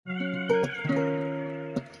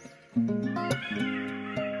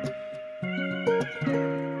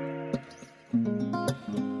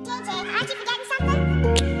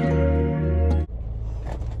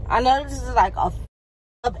I know this is like a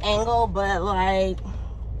up angle, but like,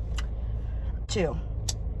 chill.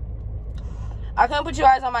 I couldn't put you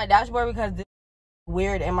guys on my dashboard because this is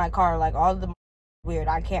weird in my car. Like, all of the weird.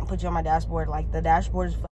 I can't put you on my dashboard. Like, the dashboard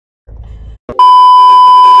is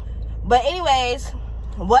but anyways,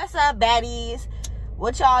 what's up, baddies?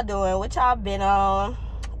 What y'all doing? What y'all been on?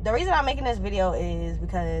 The reason I'm making this video is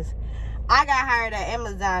because I got hired at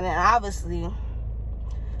Amazon, and obviously,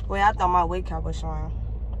 wait, I thought my wig cap was showing.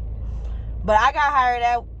 But I got hired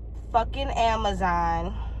at fucking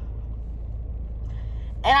Amazon,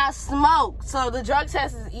 and I smoke. So the drug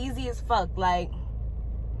test is easy as fuck. Like,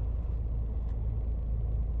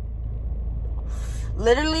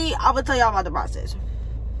 literally, I'm gonna tell y'all about the process.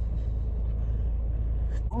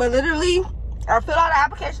 But literally, I filled out the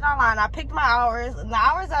application online. I picked my hours. And the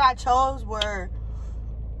hours that I chose were,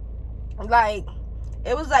 like,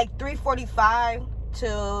 it was like 3:45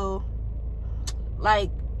 to,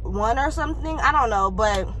 like, 1 or something. I don't know.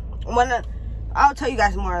 But I'll tell you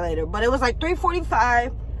guys more later. But it was like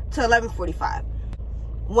 3:45 to 11:45.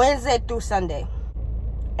 Wednesday through Sunday.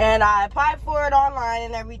 And I applied for it online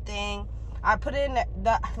and everything. I put in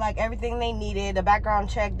like everything they needed, the background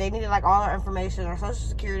check. They needed like all our information, our social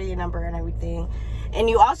security number and everything. And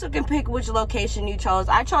you also can pick which location you chose.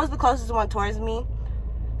 I chose the closest one towards me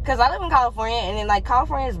because I live in California, and then like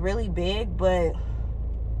California is really big, but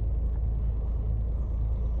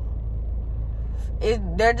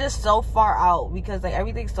they're just so far out because like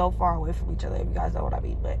everything's so far away from each other, if you guys know what I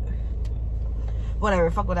mean. But whatever,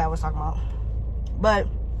 fuck what I was talking about. But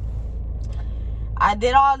I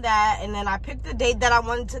did all that, and then I picked the date that I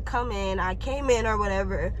wanted to come in. I came in or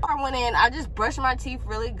whatever. I went in, I just brushed my teeth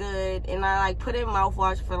really good, and I like put in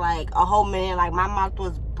mouthwash for like a whole minute. Like, my mouth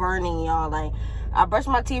was burning, y'all. Like, I brushed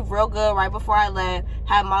my teeth real good right before I left.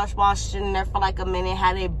 Had mouthwash in there for like a minute.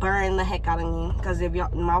 Had it burn the heck out of me because if your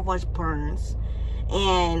mouthwash burns.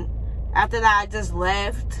 And after that, I just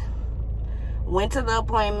left. Went to the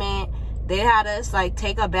appointment. They had us like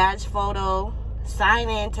take a badge photo. Sign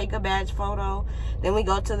in, take a badge photo. Then we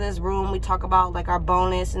go to this room. We talk about like our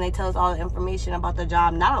bonus, and they tell us all the information about the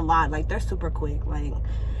job. Not a lot. Like, they're super quick. Like,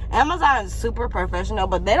 Amazon is super professional,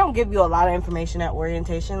 but they don't give you a lot of information at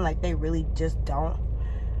orientation. Like, they really just don't.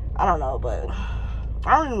 I don't know, but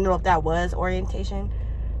I don't even know if that was orientation.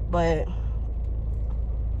 But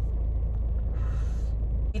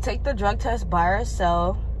you take the drug test by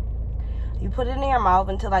yourself. You put it in your mouth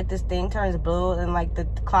until like this thing turns blue, and like the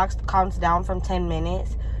clock counts down from 10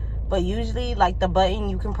 minutes. But usually like the button,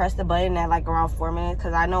 you can press the button at like around 4 minutes,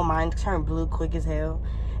 because I know mine turned blue quick as hell.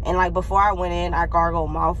 And like before I went in, I gargled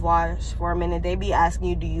mouthwash for a minute. They be asking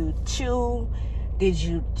you, do you chew? Did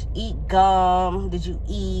you eat gum? Did you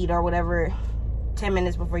eat or whatever 10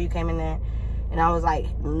 minutes before you came in there? And I was like,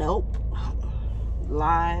 nope.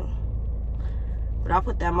 Lying. But I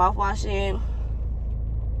put that mouthwash in.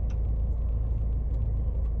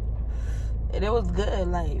 And it was good.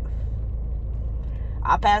 Like,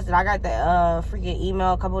 I passed it. I got the freaking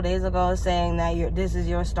email a couple days ago saying that this is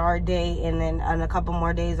your start date, and then in a couple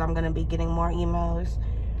more days I'm gonna be getting more emails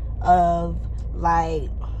of like,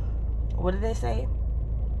 what did they say?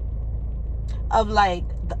 Of like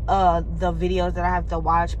the videos that I have to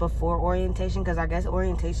watch before orientation, because I guess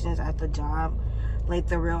orientation is at the job, like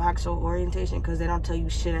the real actual orientation, because they don't tell you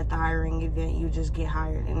shit at the hiring event. You just get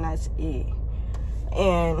hired, and that's it.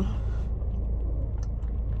 And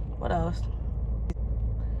what else?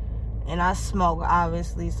 And I smoke,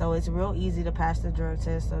 obviously, so it's real easy to pass the drug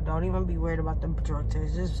test. So don't even be worried about the drug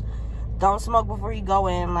test. Just don't smoke before you go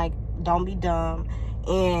in. Like, don't be dumb,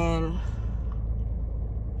 and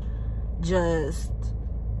just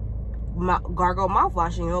gargle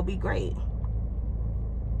mouthwash, and you'll be great.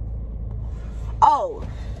 Oh,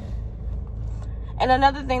 and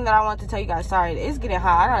another thing that I want to tell you guys, sorry, it's getting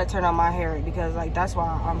hot. I gotta turn on my hair because, like, that's why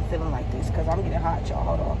I'm feeling like this, because I'm getting hot, y'all.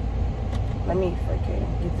 Hold on. Let me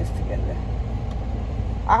freaking get this together.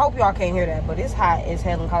 I hope y'all can't hear that, but it's hot as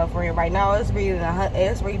hell in California right now. It's reading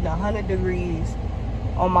 100 degrees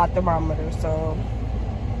on my thermometer, so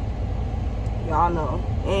y'all know.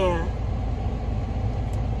 And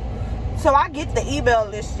so I get the email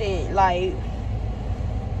list shit, like,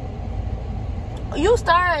 you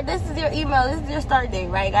start, this is your email, this is your start date,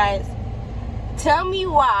 right, guys? Tell me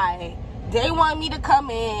why they want me to come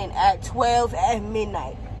in at 12 at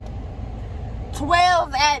midnight.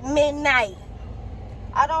 12 at midnight.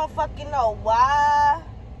 I don't fucking know why.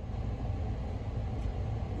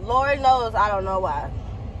 Lord knows I don't know why.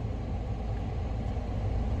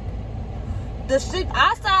 The shit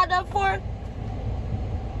I signed up for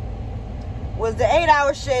was the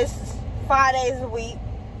 8-hour shifts, 5 days a week.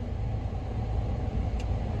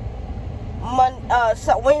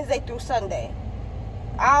 Wednesday through Sunday.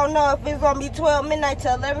 I don't know if it's gonna be 12 midnight to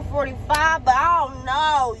 11:45, but I don't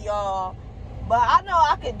know, y'all. But I know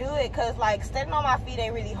I could do it, because like standing on my feet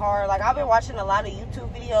ain't really hard. Like, I've been watching a lot of YouTube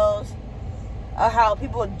videos of how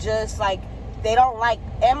people just like, they don't like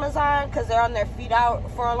Amazon because they're on their feet out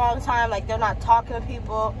for a long time. Like, they're not talking to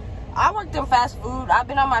people. I worked in fast food. I've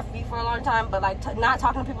been on my feet for a long time, but like not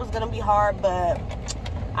talking to people is gonna be hard. But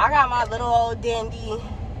I got my little old dandy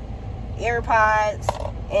AirPods,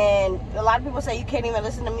 and a lot of people say you can't even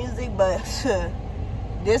listen to music, but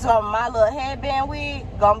this on my little headband wig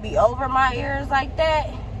gonna be over my ears like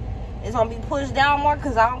that. It's gonna be pushed down more,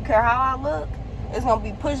 because I don't care how I look. It's gonna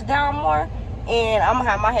be pushed down more, and I'm gonna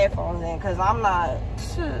have my headphones in, because I'm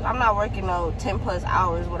not working no 10 plus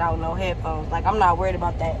hours without no headphones. Like, I'm not worried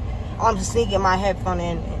about that. I'm just sneaking my headphone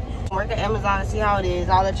in. Work at Amazon and see how it is.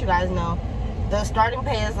 I'll let you guys know. The starting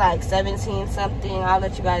pay is like 17 something. I'll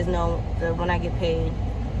let you guys know when I get paid.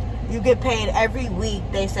 You get paid every week,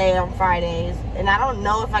 they say, on Fridays. And I don't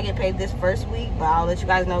know if I get paid this first week, but I'll let you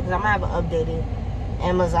guys know, because I'm going to have an updated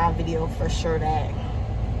Amazon video for sure. That if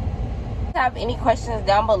you have any questions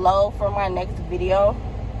down below for my next video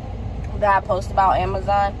that I post about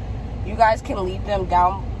Amazon, you guys can leave them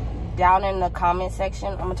down in the comment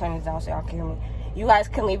section. I'm going to turn this down so y'all can hear me. You guys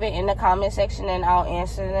can leave it in the comment section, and I'll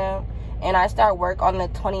answer them. And I start work on the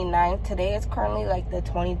 29th. Today is currently like the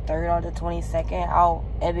 23rd or the 22nd. I'll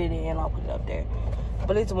edit it and I'll put it up there.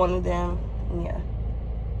 But it's one of them. Yeah.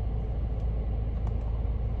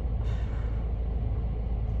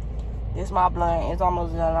 This is my blunt. It's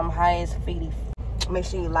almost done. I'm high as feety. Make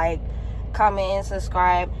sure you like, comment, and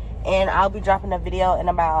subscribe. And I'll be dropping a video in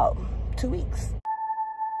about 2 weeks.